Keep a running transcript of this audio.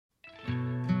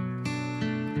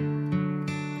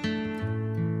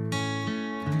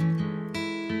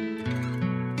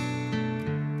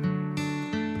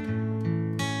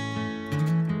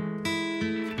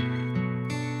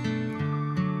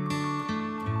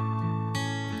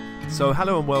So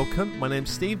hello and welcome, my name's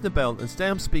Steve Nobel and today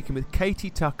I'm speaking with Katie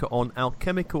Tucker on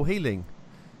alchemical healing.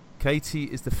 Katie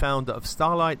is the founder of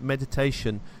Starlight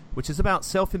Meditation, which is about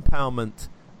self-empowerment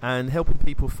and helping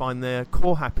people find their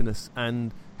core happiness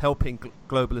and helping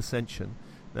global ascension.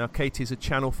 Now Katie is a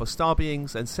channel for star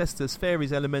beings, ancestors,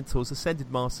 fairies, elementals, ascended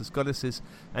masters, goddesses,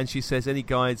 and she says any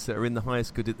guides that are in the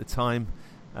highest good at the time.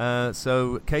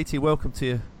 So Katie, welcome to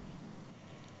you.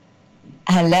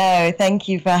 Hello, thank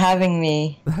you for having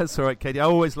me. That's all right, Katie. I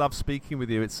always love speaking with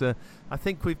you. It's I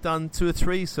think we've done 2 or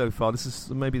 3 so far. This is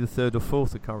maybe the 3rd or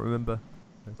 4th. I can't remember.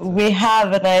 We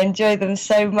have, and I enjoy them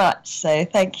so much. So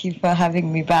thank you for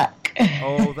having me back.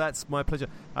 Oh, that's my pleasure.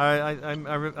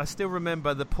 I still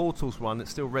remember the portals one. It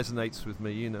still resonates with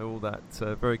me. You know all that.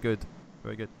 Very good,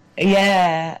 very good.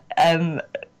 Yeah.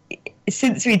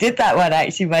 Since we did that one,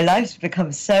 actually, my life's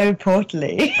become so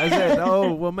portally. Has it?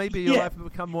 Oh, well, maybe your life will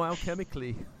become more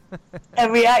alchemically.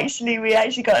 And we actually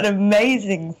got an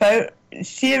amazing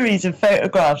series of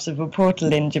photographs of a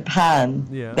portal in Japan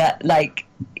that, like,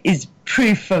 is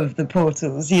proof of the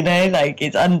portals. You know, like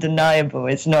it's undeniable.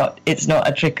 It's not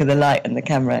a trick of the light and the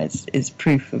camera. It's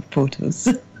proof of portals.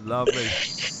 Lovely.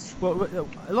 Well,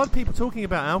 a lot of people talking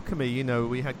about alchemy. You know,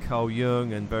 we had Carl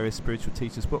Jung and various spiritual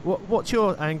teachers. But what's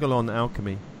your angle on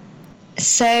alchemy?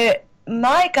 So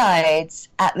my guides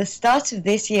at the start of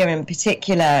this year in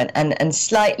particular and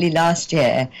slightly last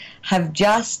year have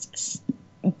just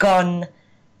gone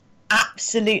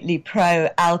absolutely pro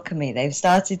alchemy. They've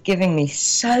started giving me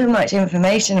so much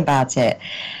information about it.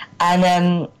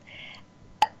 And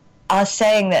are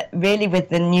saying that really with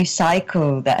the new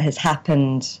cycle that has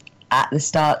happened at the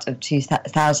start of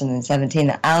 2017,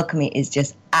 that alchemy is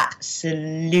just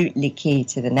absolutely key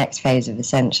to the next phase of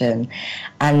ascension,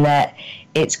 and that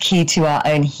it's key to our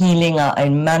own healing, our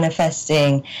own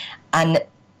manifesting. And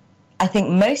I think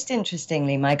most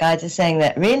interestingly, my guides are saying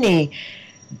that really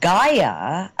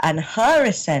Gaia and her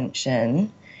ascension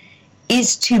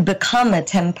is to become a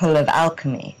temple of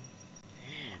alchemy.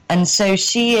 And so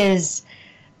she's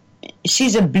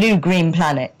a blue-green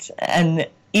planet, and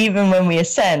even when we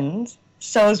ascend,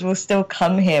 souls will still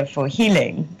come here for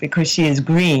healing because she is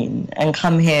green, and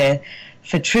come here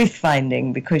for truth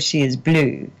finding because she is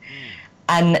blue.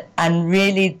 And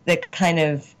really the kind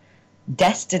of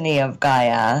destiny of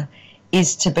Gaia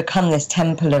is to become this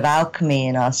temple of alchemy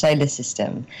in our solar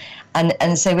system.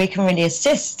 And so we can really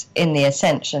assist in the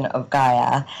ascension of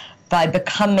Gaia by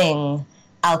becoming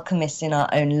alchemists in our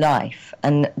own life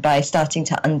and by starting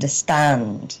to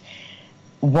understand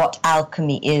what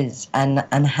alchemy is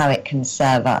and how it can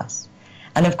serve us.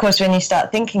 And of course, when you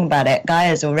start thinking about it,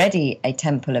 Gaia is already a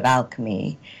temple of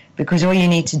alchemy, because all you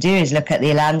need to do is look at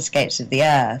the landscapes of the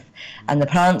earth and the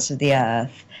plants of the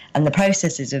earth and the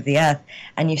processes of the earth,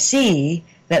 and you see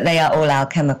that they are all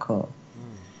alchemical.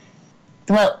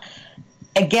 Well,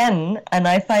 again, and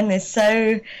I find this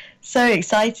so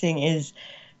exciting, is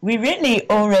we really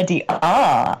already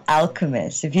are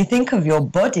alchemists. If you think of your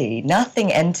body,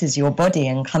 nothing enters your body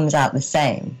and comes out the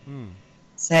same.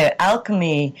 So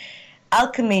alchemy,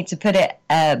 to put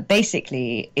it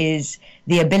basically, is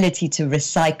the ability to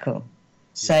recycle.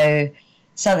 So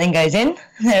something goes in,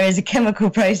 there is a chemical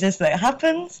process that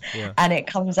happens, and it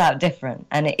comes out different.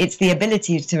 And it's the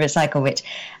ability to recycle, which,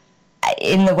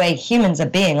 in the way humans are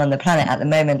being on the planet at the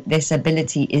moment, this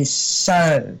ability is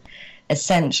so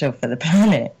essential for the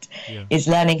planet, is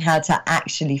learning how to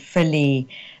actually fully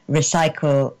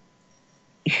recycle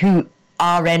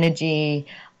our energy,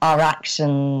 our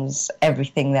actions,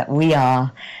 everything that we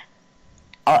are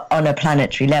on a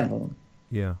planetary level.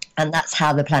 And that's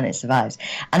how the planet survives.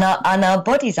 And our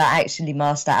bodies are actually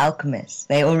master alchemists.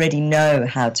 They already know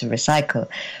how to recycle.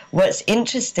 What's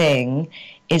interesting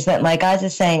is that my guides are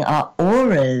saying our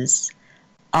auras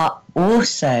are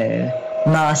also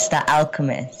master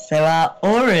alchemists. So our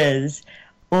auras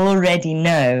already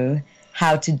know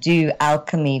how to do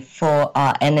alchemy for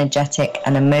our energetic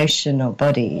and emotional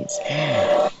bodies.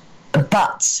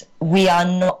 But we are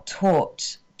not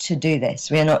taught to do this.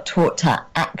 We are not taught to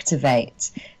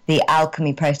activate the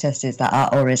alchemy processes that our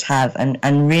auras have.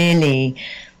 And really,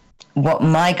 what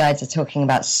my guides are talking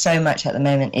about so much at the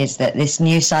moment is that this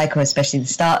new cycle, especially the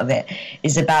start of it,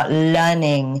 is about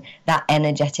learning that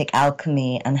energetic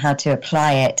alchemy and how to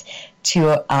apply it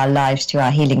to our lives, to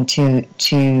our healing,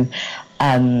 to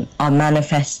our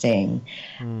manifesting,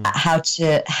 how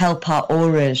to help our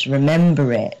auras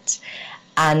remember it,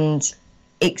 and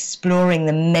exploring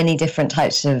the many different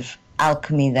types of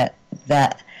alchemy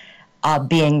that are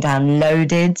being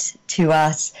downloaded to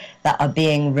us, that are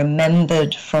being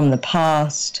remembered from the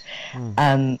past.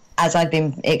 As I've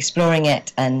been exploring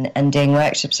it and doing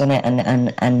workshops on it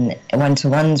and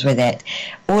one-to-ones with it,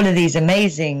 all of these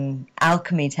amazing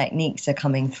alchemy techniques are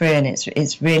coming through, and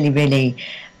it's really, really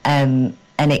an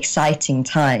exciting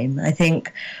time. I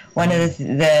think one of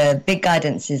the big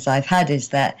guidances I've had is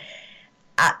that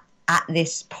at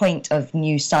this point of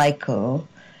new cycle,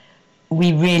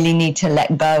 we really need to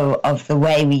let go of the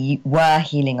way we were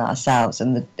healing ourselves,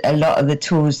 and a lot of the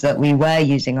tools that we were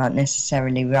using aren't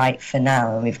necessarily right for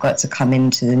now, and we've got to come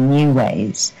into the new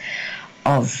ways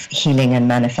of healing and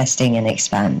manifesting and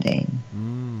expanding.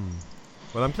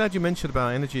 Well, I'm glad you mentioned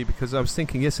about energy, because I was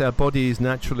thinking, yes, our body is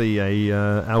naturally a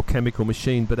alchemical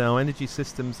machine, but our energy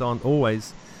systems aren't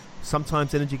always.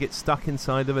 Sometimes energy gets stuck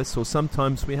inside of us, or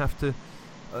sometimes we have to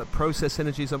process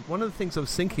energies. One of the things I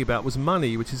was thinking about was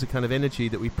money, which is a kind of energy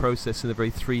that we process in a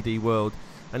very 3D world,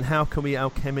 and how can we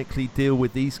alchemically deal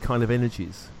with these kind of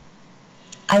energies?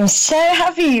 I'm so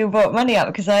happy you brought money up,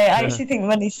 because I actually think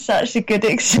money is such a good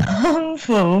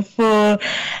example for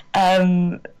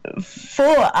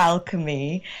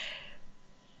alchemy.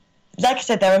 Like I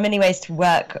said, there are many ways to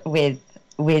work with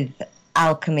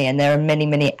alchemy, and there are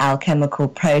many alchemical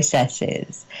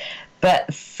processes.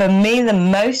 But for me, the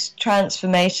most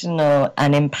transformational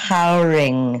and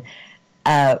empowering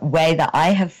way that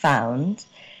I have found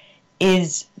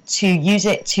is to use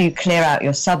it to clear out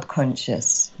your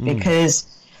subconscious. Because,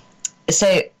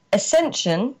 so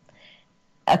ascension,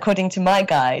 according to my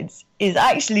guides, is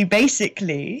actually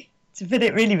basically, to put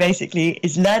it really basically,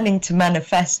 is learning to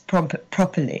manifest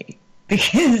properly.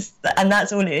 Because, and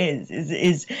that's all it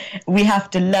is we have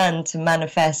to learn to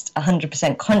manifest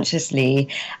 100% consciously,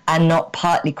 and not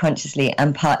partly consciously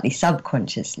and partly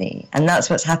subconsciously. And that's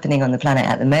what's happening on the planet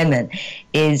at the moment,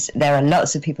 is there are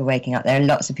lots of people waking up, there are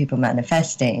lots of people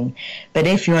manifesting, but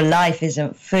if your life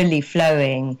isn't fully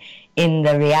flowing in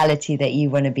the reality that you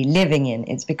want to be living in,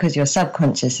 it's because your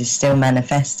subconscious is still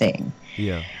manifesting.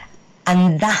 Yeah.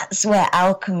 And that's where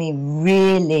alchemy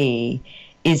really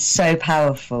is so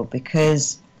powerful,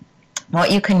 because what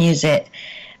you can use it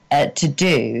to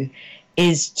do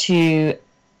is to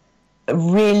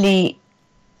really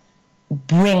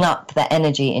bring up the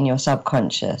energy in your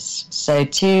subconscious. So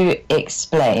to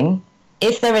explain,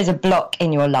 if there is a block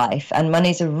in your life, and money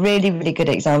is a really, really good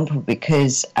example,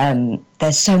 because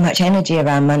there's so much energy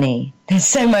around money. There's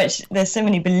so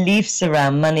many beliefs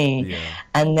around money,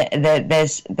 and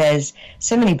there's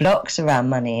so many blocks around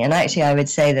money. And actually, I would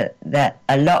say that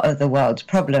a lot of the world's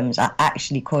problems are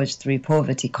actually caused through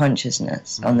poverty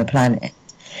consciousness on the planet.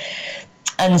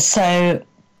 And so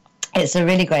it's a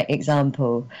really great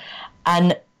example.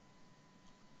 And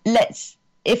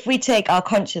if we take our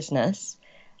consciousness,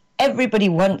 everybody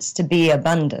wants to be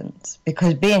abundant,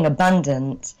 because being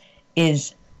abundant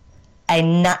is a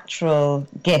natural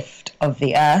gift of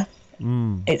the earth.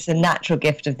 It's a natural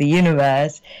gift of the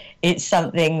universe. It's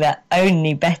something that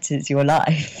only betters your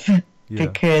life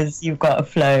because you've got a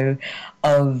flow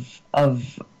of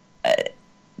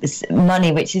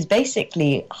money, which is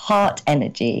basically heart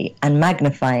energy and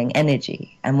magnifying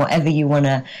energy. And whatever you want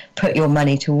to put your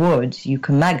money towards, you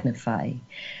can magnify,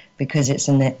 because it's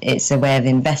a way of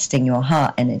investing your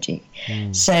heart energy.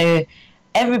 So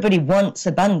everybody wants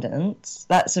abundance.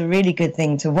 That's a really good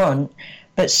thing to want.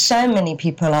 But so many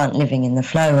people aren't living in the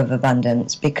flow of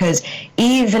abundance, because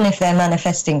even if they're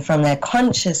manifesting from their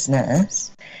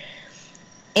consciousness,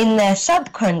 in their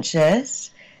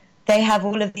subconscious, they have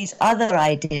all of these other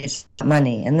ideas of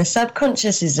money. And the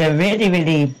subconscious is a really,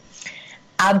 really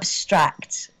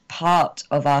abstract part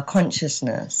of our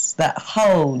consciousness that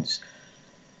holds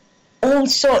all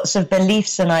sorts of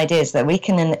beliefs and ideas that we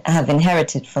can have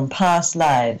inherited from past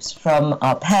lives, from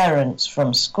our parents,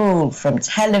 from school, from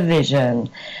television,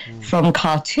 from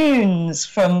cartoons,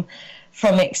 from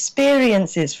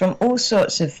experiences, from all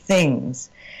sorts of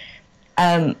things.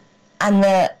 And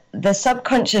the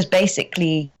subconscious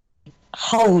basically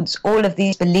holds all of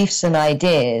these beliefs and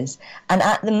ideas, and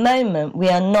at the moment we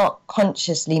are not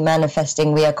consciously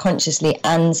manifesting, we are consciously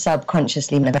and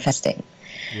subconsciously manifesting.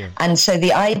 And so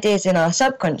the ideas in our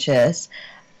subconscious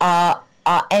are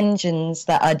engines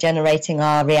that are generating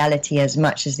our reality as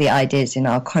much as the ideas in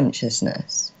our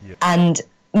consciousness. And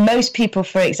most people,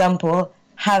 for example,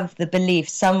 have the belief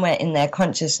somewhere in their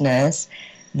consciousness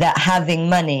that having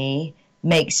money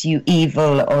makes you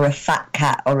evil or a fat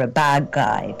cat or a bad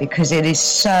guy, because it is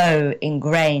so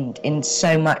ingrained in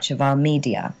so much of our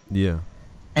media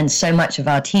and so much of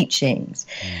our teachings.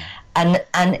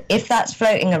 And if that's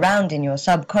floating around in your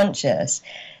subconscious,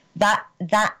 that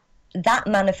that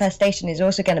manifestation is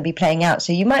also going to be playing out.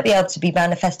 So you might be able to be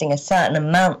manifesting a certain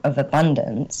amount of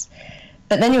abundance,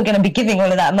 but then you're going to be giving all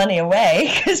of that money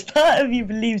away because part of you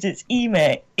believes it's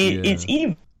evil. It's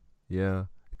evil. Yeah.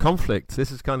 Conflict.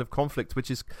 This is kind of conflict, which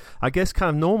is, I guess, kind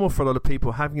of normal for a lot of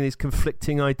people, having these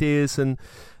conflicting ideas. And,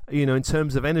 you know, in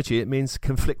terms of energy, it means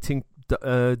conflicting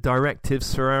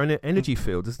directives for our energy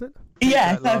field, isn't it?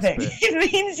 Yeah, perfect.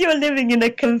 It means you're living in a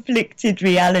conflicted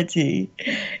reality,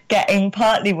 getting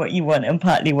partly what you want and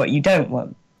partly what you don't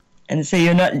want. And so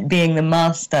you're not being the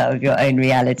master of your own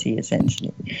reality,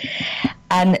 essentially.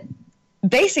 And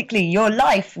basically, your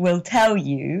life will tell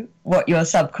you what your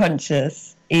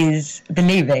subconscious is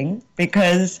believing,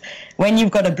 because when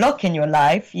you've got a block in your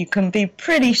life, you can be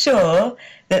pretty sure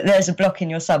that there's a block in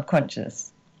your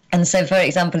subconscious. And so, for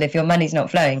example, if your money's not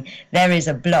flowing, there is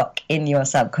a block in your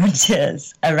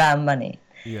subconscious around money.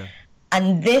 Yeah.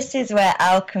 And this is where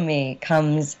alchemy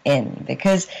comes in,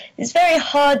 because it's very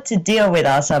hard to deal with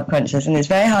our subconscious, and it's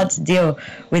very hard to deal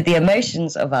with the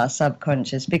emotions of our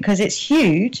subconscious because it's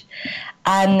huge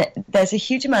and there's a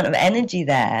huge amount of energy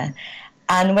there.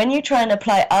 And when you try and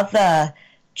apply other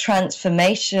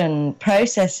transformation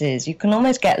processes, you can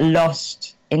almost get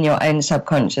lost in your own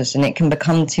subconscious and it can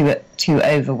become too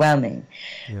overwhelming.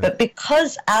 Yeah. But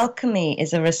because alchemy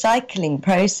is a recycling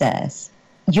process,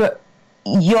 your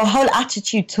whole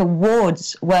attitude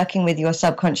towards working with your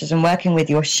subconscious and working with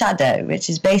your shadow, which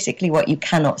is basically what you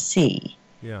cannot see,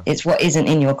 it's what isn't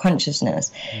in your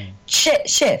consciousness,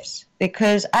 shifts,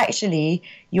 because actually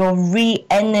you're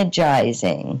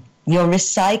re-energizing, you're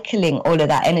recycling all of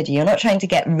that energy. You're not trying to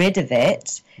get rid of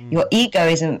it. Your ego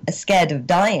isn't scared of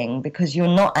dying because you're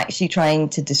not actually trying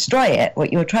to destroy it.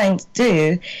 What you're trying to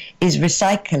do is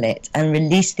recycle it and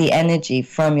release the energy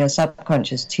from your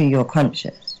subconscious to your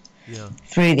conscious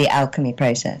through the alchemy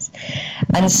process.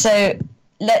 And so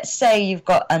let's say you've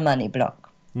got a money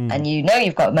block, and you know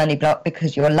you've got a money block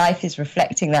because your life is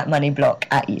reflecting that money block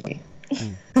at you.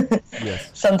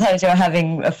 Yes. Sometimes you're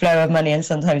having a flow of money and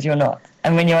sometimes you're not.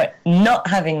 And when you're not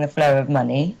having the flow of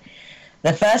money,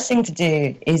 the first thing to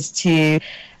do is to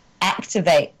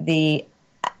activate the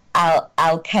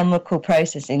alchemical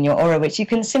process in your aura, which you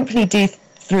can simply do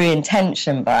through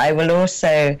intention. But I will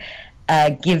also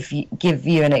give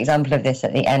you an example of this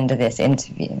at the end of this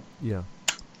interview. Yeah.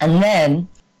 And then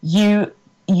you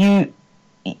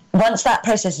once that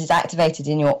process is activated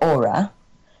in your aura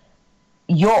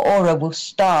will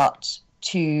start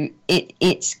to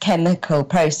its chemical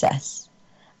process.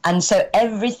 And so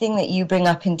everything that you bring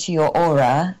up into your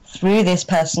aura through this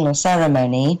personal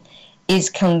ceremony is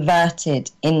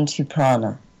converted into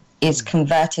prana, is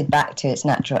converted back to its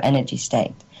natural energy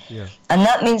state. Yeah. And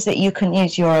that means that you can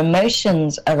use your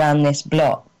emotions around this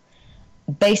block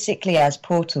basically as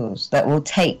portals that will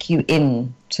take you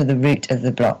in to the root of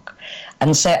the block.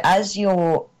 And so as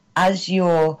you're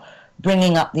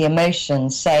bringing up the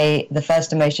emotions, say the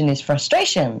first emotion is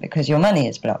frustration because your money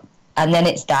is blocked, and then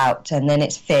it's doubt, and then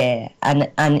it's fear,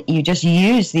 and you just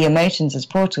use the emotions as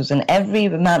portals, and every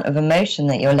amount of emotion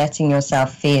that you're letting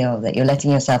yourself feel, that you're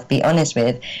letting yourself be honest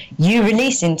with, you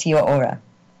release into your aura.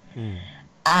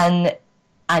 And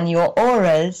your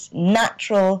aura's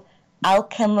natural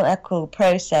alchemical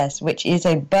process, which is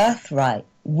a birthright,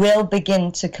 will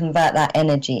begin to convert that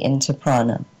energy into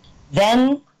prana.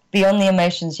 Then beyond the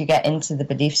emotions, you get into the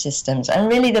belief systems. And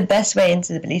really the best way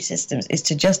into the belief systems is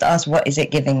to just ask, what is it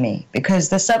giving me? Because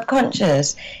the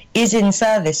subconscious is in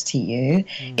service to you.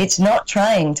 It's not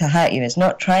trying to hurt you. It's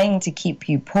not trying to keep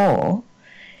you poor.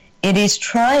 It is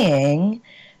trying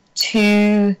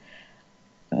to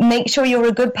make sure you're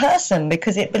a good person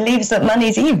because it believes that money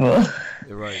is evil.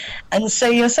 You're right. And so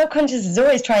your subconscious is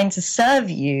always trying to serve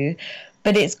you,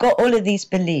 but it's got all of these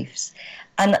beliefs.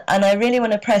 And I really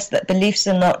want to press that beliefs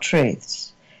are not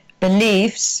truths.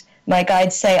 Beliefs, my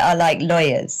guides say, are like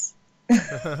lawyers.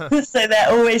 So they're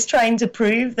always trying to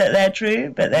prove that they're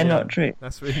true, but they're not true.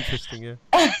 That's really interesting, yeah.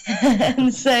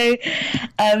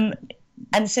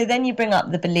 And so then you bring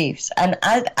up the beliefs. And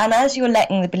as you're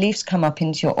letting the beliefs come up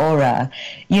into your aura,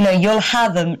 you'll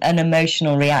have an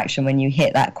emotional reaction when you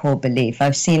hit that core belief.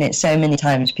 I've seen it so many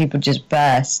times. People just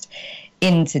burst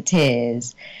into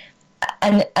tears.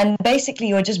 And basically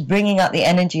you're just bringing up the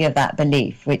energy of that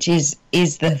belief, which is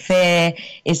the fear,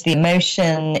 is the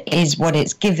emotion, is what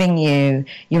it's giving you.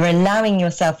 You're allowing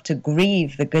yourself to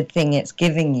grieve the good thing it's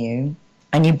giving you,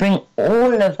 and you bring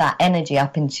all of that energy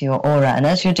up into your aura. And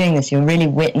as you're doing this, you're really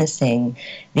witnessing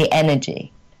the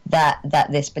energy that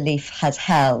this belief has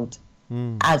held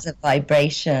as a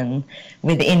vibration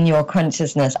within your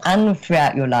consciousness and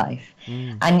throughout your life.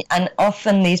 And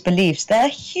often these beliefs, they're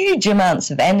huge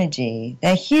amounts of energy,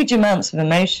 they're huge amounts of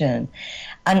emotion.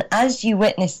 And as you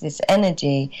witness this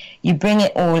energy, you bring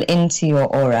it all into your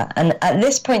aura. And at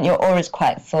this point, your aura is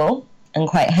quite full and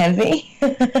quite heavy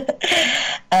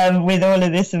with all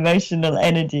of this emotional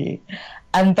energy.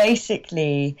 And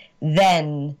basically,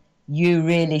 then you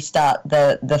really start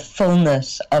the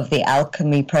fullness of the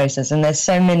alchemy process. And there's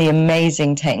so many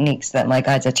amazing techniques that my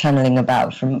guides are channeling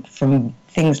about, from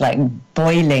things like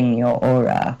boiling your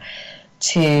aura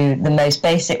to the most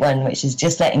basic one, which is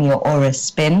just letting your aura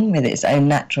spin with its own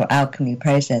natural alchemy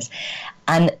process.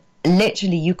 And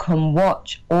literally you can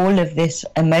watch all of this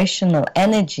emotional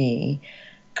energy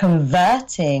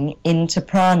converting into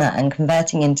prana and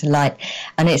converting into light.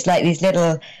 And it's like these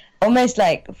little, almost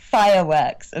like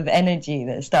fireworks of energy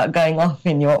that start going off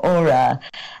in your aura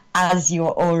as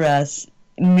your aura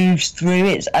moves through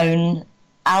its own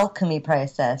alchemy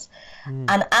process.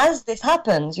 And as this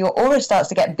happens, your aura starts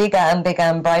to get bigger and bigger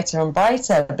and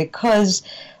brighter, because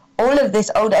all of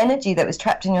this old energy that was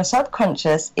trapped in your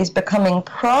subconscious is becoming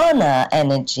prana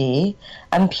energy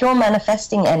and pure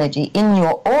manifesting energy in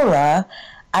your aura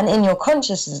and in your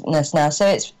consciousness now.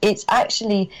 So it's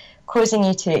actually causing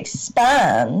you to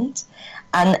expand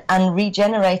and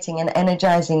regenerating and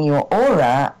energizing your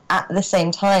aura at the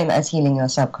same time as healing your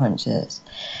subconscious.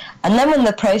 And then when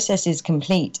the process is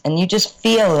complete and you just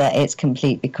feel that it's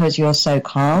complete because you're so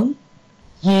calm,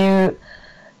 you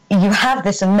have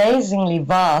this amazingly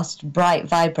vast, bright,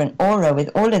 vibrant aura with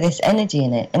all of this energy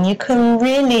in it. And you can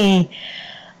really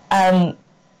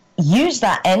use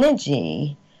that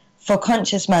energy for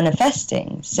conscious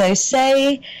manifesting. So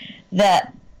say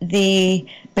that the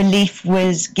belief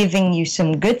was giving you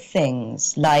some good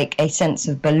things, like a sense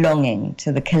of belonging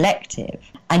to the collective,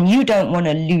 and you don't want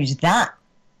to lose that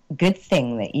good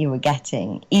thing that you were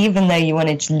getting, even though you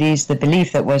wanted to lose the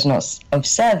belief that was not of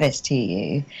service to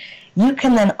you, you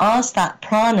can then ask that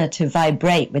prana to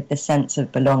vibrate with the sense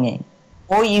of belonging.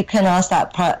 Or you can ask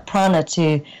that prana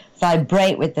to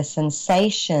vibrate with the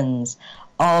sensations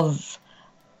of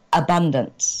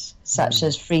abundance, such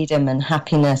as freedom and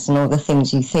happiness and all the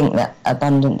things you think that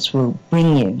abundance will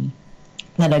bring you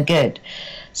that are good.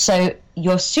 So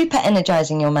you're super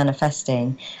energizing your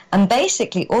manifesting, and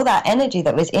basically all that energy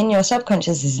that was in your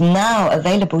subconscious is now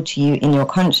available to you in your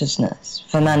consciousness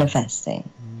for manifesting.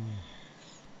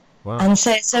 Wow. And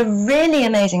so it's a really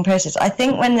amazing process. I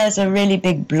think when there's a really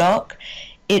big block,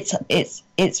 it's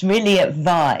really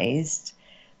advised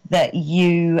that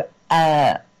you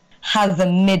have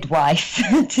a midwife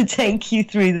to take you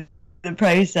through the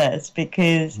process,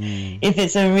 because if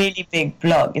it's a really big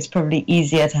block, it's probably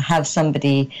easier to have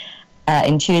somebody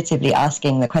intuitively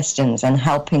asking the questions and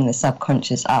helping the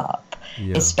subconscious up,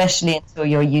 especially until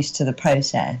you're used to the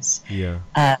process.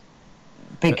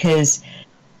 Because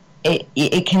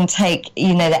it can take,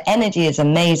 the energy is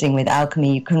amazing with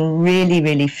alchemy. You can really,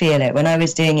 really feel it. When I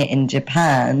was doing it in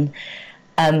Japan,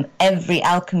 every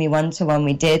alchemy one-to-one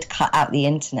we did cut out the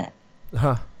internet.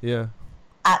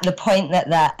 At the point that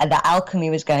the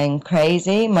alchemy was going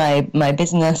crazy, my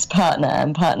business partner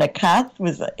and partner Kath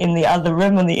was in the other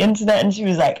room on the internet, and she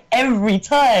was like, every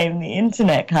time the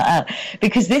internet cut out,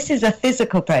 because this is a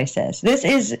physical process.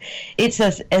 It's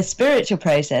a spiritual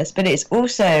process, but it's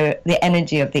also the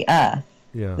energy of the earth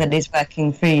that is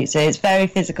working through you. So it's very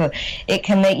physical. It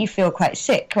can make you feel quite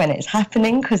sick when it's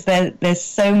happening, because there's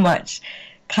so much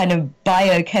kind of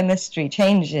biochemistry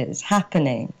changes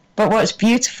happening. But what's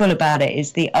beautiful about it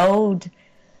is the old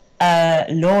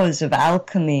laws of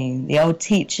alchemy, the old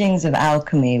teachings of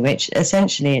alchemy, which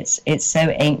essentially it's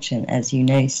so ancient, as you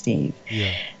know, Steve.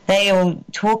 They all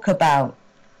talk about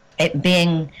it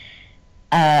being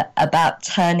about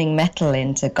turning metal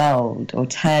into gold, or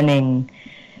turning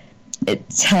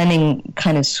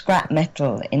kind of scrap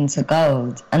metal into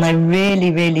gold. And I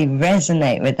really, really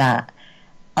resonate with that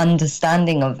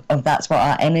understanding of that's what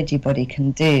our energy body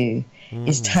can do.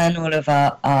 Is turn all of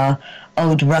our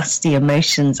old rusty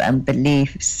emotions and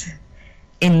beliefs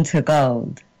into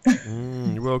gold.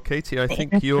 Well, Katie, I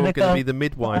think you're going to be the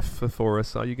midwife for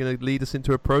us. Are you going to lead us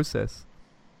into a process?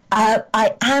 I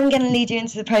am going to lead you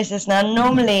into the process now.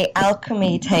 Normally,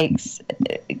 alchemy takes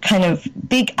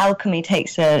big alchemy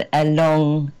takes a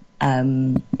long,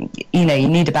 you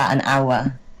need about an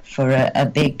hour for a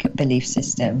big belief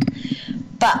system.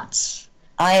 But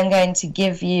I am going to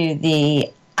give you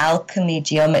the alchemy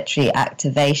geometry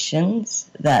activations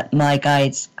that my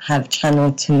guides have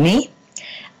channeled to me,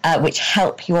 which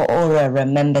help your aura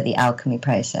remember the alchemy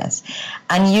process.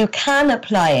 And you can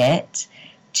apply it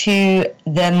to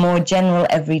the more general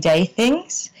everyday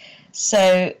things.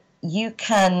 So you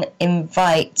can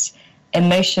invite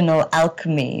emotional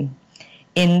alchemy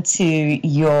into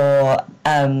your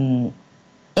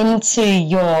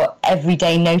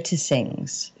everyday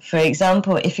noticings. For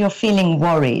example, if you're feeling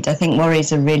worried, I think worry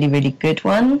is a really, really good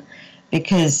one,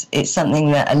 because it's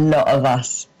something that a lot of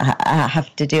us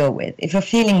have to deal with. If you're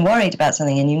feeling worried about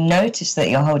something and you notice that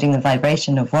you're holding the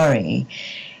vibration of worry,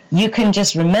 you can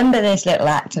just remember this little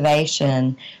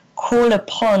activation, call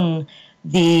upon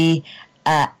the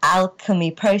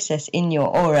alchemy process in your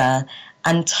aura,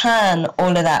 and turn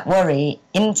all of that worry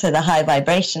into the high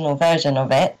vibrational version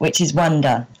of it, which is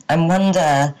wonder. And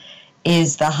wonder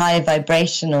is the high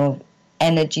vibrational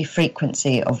energy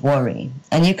frequency of worry.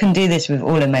 And you can do this with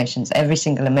all emotions. Every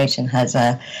single emotion has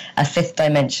a fifth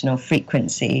dimensional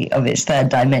frequency of its third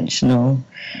dimensional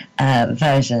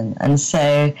version. And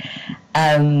so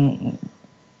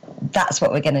that's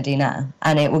what we're going to do now.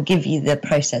 And it will give you the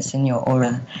process in your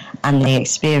aura and the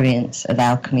experience of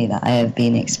alchemy that I have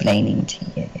been explaining to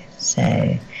you.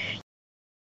 So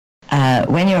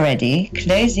when you're ready,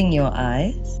 closing your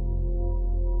eyes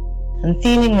and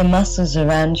feeling the muscles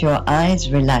around your eyes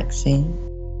relaxing.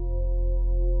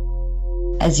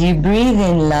 As you breathe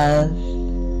in love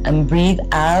and breathe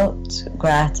out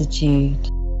gratitude.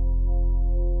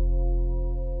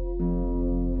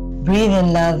 Breathe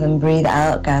in love and breathe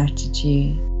out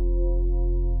gratitude.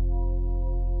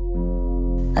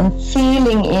 And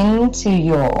feeling into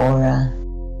your aura,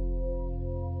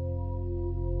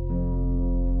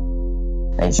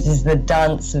 which is the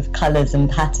dance of colours and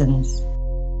patterns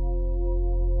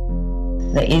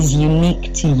that is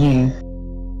unique to you.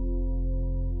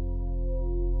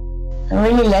 And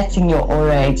really letting your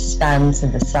aura expand to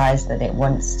the size that it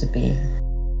wants to be.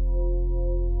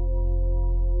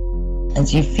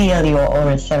 As you feel your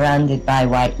aura surrounded by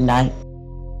white light,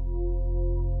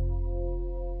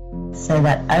 so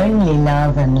that only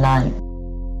love and light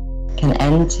can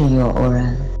enter your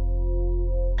aura.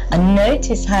 And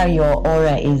notice how your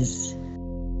aura is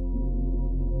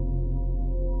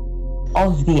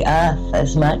of the earth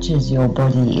as much as your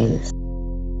body is.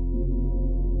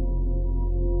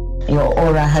 Your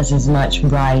aura has as much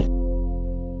right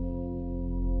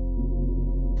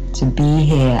to be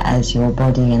here as your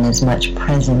body, and as much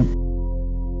present.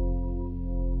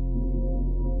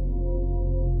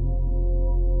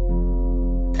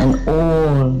 And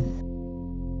all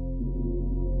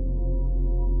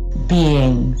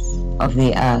beings of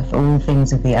the earth, all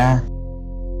things of the earth,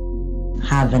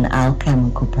 have an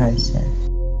alchemical process.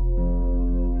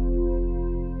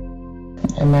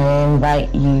 And I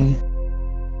invite you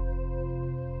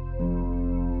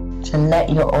to let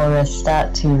your aura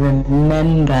start to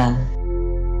remember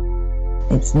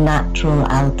its natural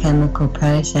alchemical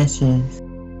processes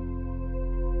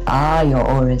are your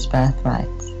aura's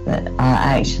birthrights, that are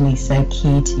actually so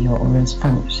key to your aura's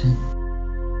function.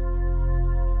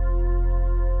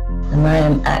 And I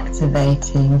am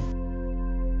activating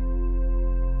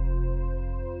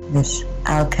this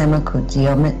alchemical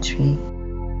geometry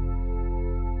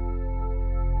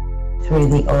through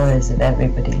the auras of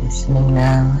everybody listening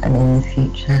now and in the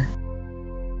future.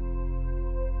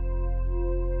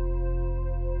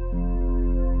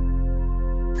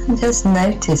 And just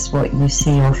notice what you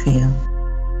see or feel.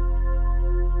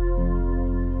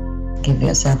 Give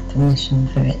yourself permission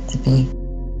for it to be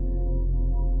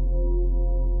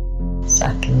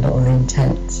subtle or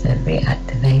intense. Every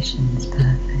activation is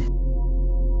perfect.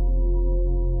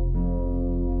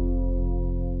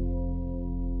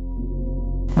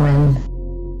 When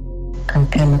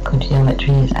alchemical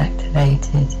geometry is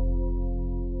activated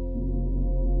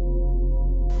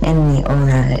in the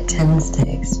aura, it tends to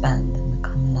expand and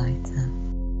become lighter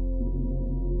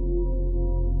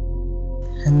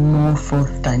and more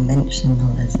fourth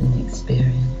dimensional as an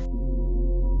experience.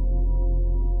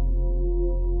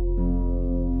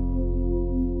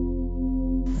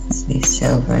 It's these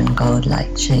silver and gold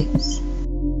light shapes.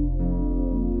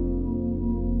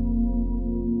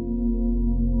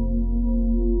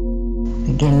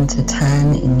 Begin to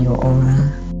turn in your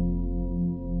aura.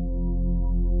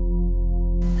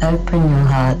 Open your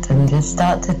heart and just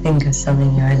start to think of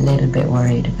something you're a little bit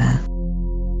worried about.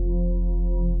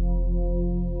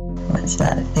 What's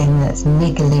that thing that's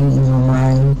niggling in your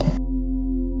mind?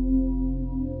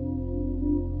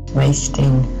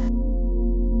 Wasting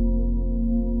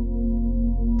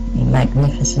the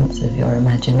magnificence of your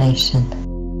imagination.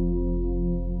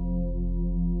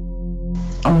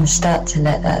 And start to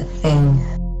let that thing,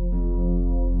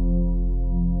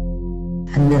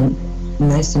 and then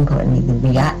most importantly the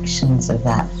reactions of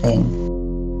that thing,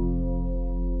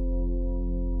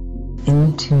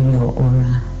 into your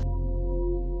aura.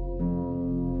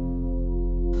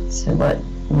 So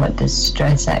what does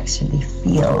stress actually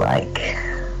feel like?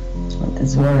 What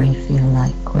does worry feel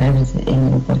like? Where is it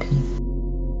in your body?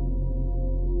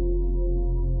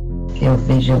 If you're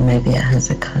visual, maybe it has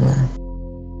a colour.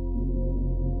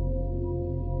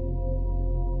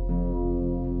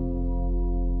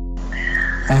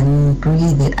 And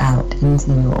breathe it out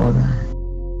into your aura.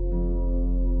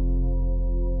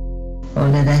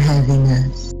 All of the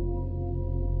heaviness,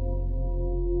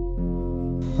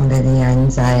 all of the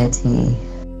anxiety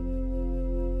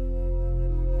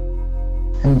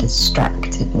and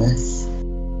distractedness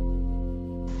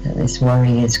that this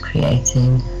worry is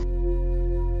creating.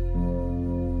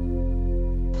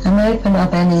 And open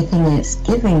up anything it's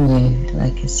giving you,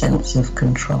 like a sense of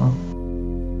control,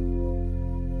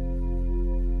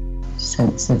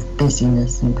 sense of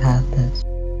busyness and purpose.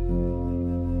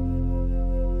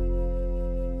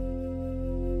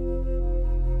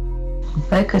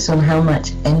 Focus on how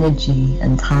much energy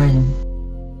and time,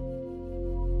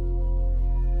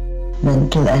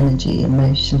 mental energy,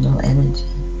 emotional energy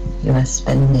you are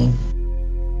spending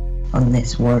on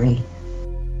this worry.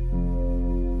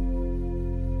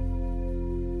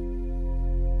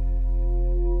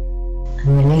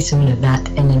 And release all of that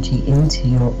energy into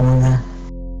your aura.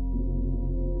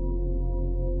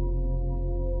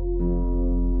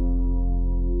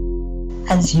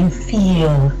 As you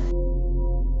feel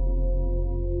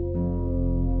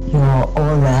your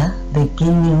aura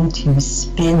beginning to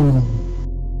spin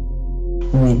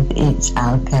with its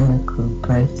alchemical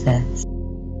process.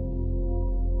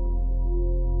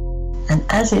 And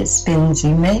as it spins,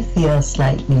 you may feel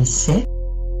slightly sick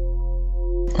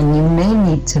and you may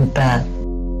need to burp.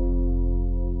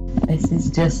 This is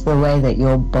just the way that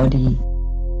your body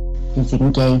is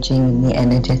engaging in the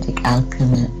energetic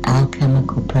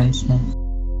alchemical process.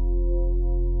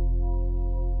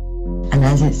 And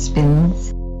as it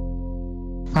spins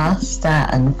faster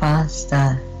and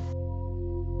faster,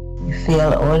 you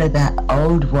feel all of that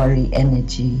old worry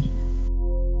energy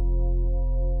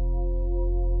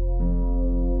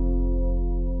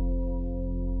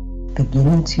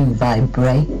begin to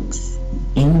vibrate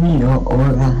in your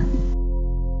aura.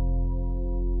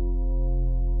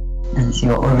 As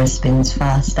your aura spins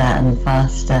faster and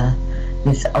faster,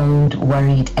 this old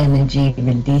worried energy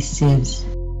releases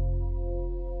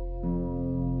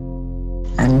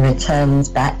and returns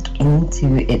back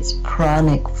into its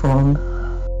pranic form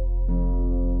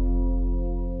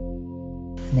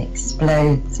and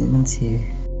explodes into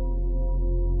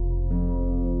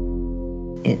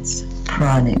its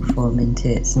pranic form, into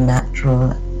its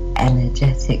natural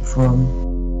energetic form.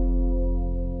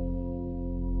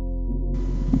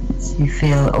 So you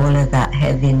feel all of that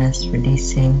heaviness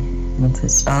releasing into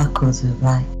sparkles of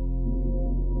light.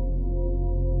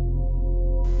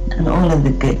 And all of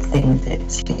the good things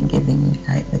it's been giving you,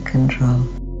 like the control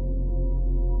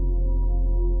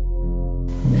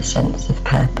and the sense of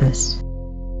purpose.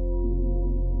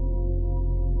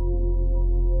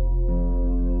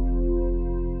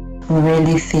 I'm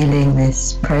really feeling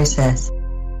this process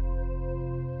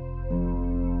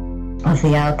of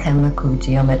the alchemical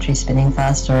geometry spinning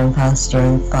faster and faster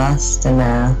and faster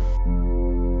now,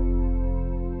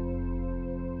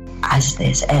 as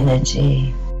this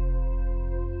energy,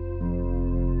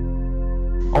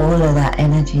 all of that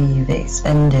energy you've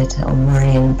expended on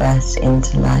worrying, bursts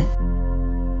into light.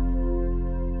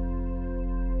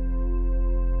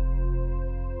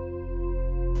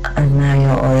 And now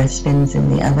your aura spins in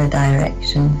the other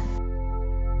direction.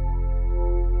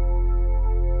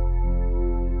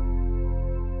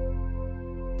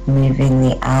 Moving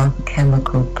the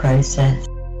alchemical process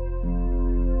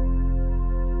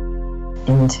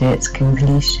into its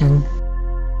completion.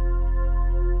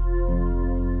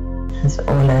 As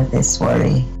all of this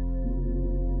worry,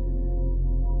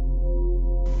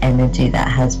 energy that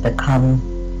has become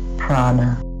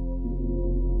prana,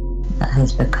 that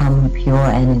has become pure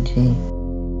energy,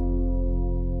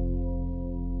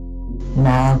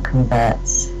 now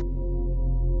converts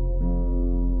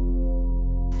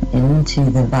into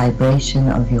the vibration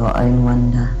of your own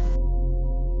wonder,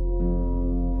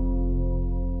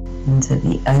 into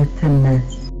the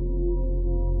openness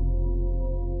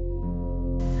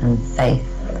and faith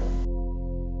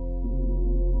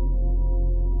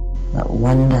that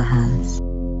wonder has.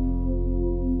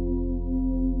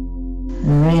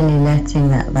 And really letting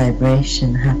that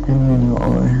vibration happen in your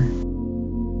aura.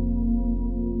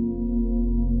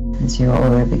 As your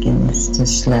aura begins to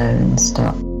slow and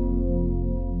stop.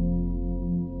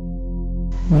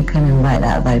 You can invite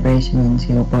that vibration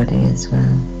into your body as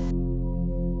well.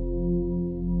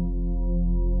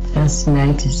 Just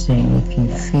noticing if you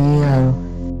feel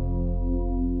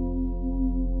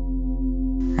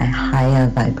a higher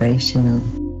vibrational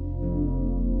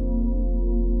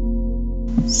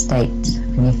state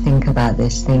when you think about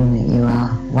this thing that you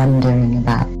are wondering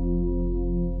about.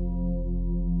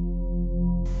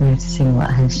 Noticing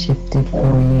what has shifted for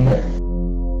you.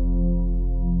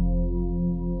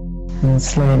 And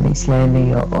slowly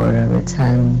your aura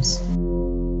returns.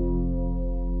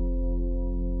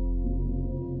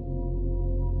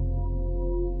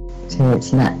 To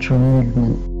its natural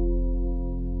movement.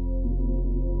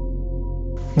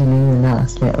 Feeling the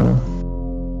last little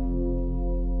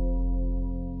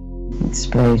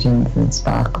explosions and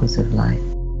sparkles of light.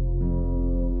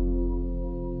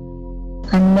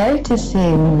 I'm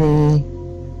noticing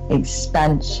the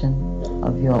expansion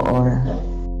of your aura.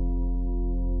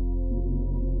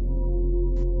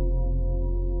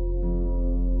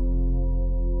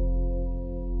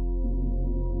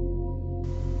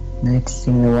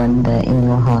 Noticing the wonder in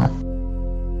your heart.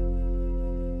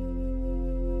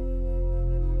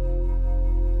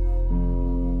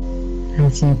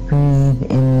 As you breathe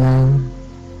in love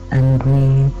and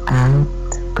breathe out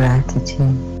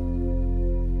gratitude.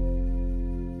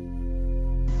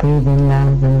 Breathe in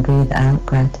love and breathe out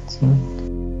gratitude.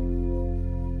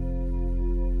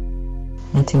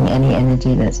 Letting any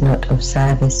energy that's not of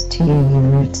service to you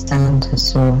root down to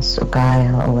source or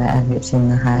Gaia or wherever it's in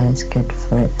the highest good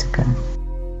for it to go.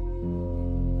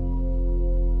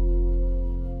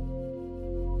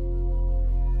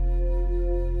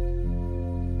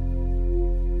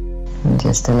 And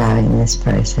just allowing this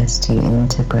process to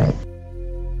integrate.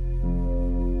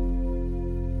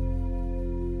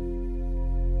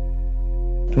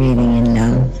 Breathing in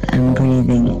love and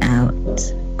breathing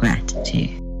out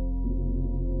gratitude.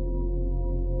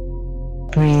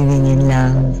 Breathing in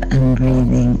love and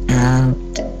breathing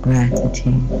out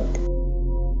gratitude.